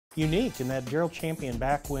Unique in that Gerald Champion,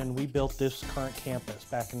 back when we built this current campus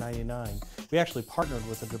back in '99, we actually partnered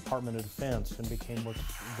with the Department of Defense and became the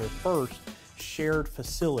first shared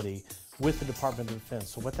facility with the Department of Defense.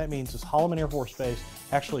 So what that means is Holloman Air Force Base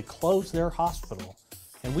actually closed their hospital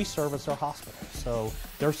and we service their hospital. So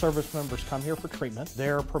their service members come here for treatment.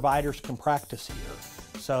 Their providers can practice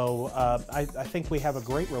here. So I think we have a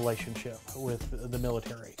great relationship with the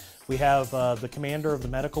military. We have the commander of the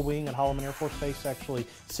medical wing at Holloman Air Force Base actually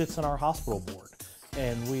sits on our hospital board,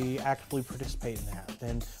 and we actively participate in that.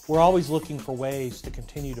 And we're always looking for ways to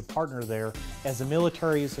continue to partner there. As the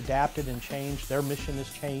military has adapted and changed, their mission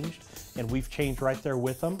has changed, and we've changed right there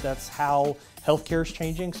with them. That's how healthcare is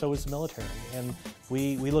changing, so is the military. And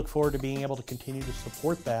we look forward to being able to continue to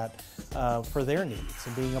support that for their needs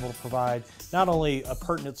and being able to provide not only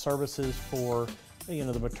pertinent services for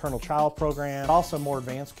the maternal child program, but also more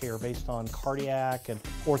advanced care based on cardiac and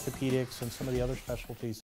orthopedics and some of the other specialties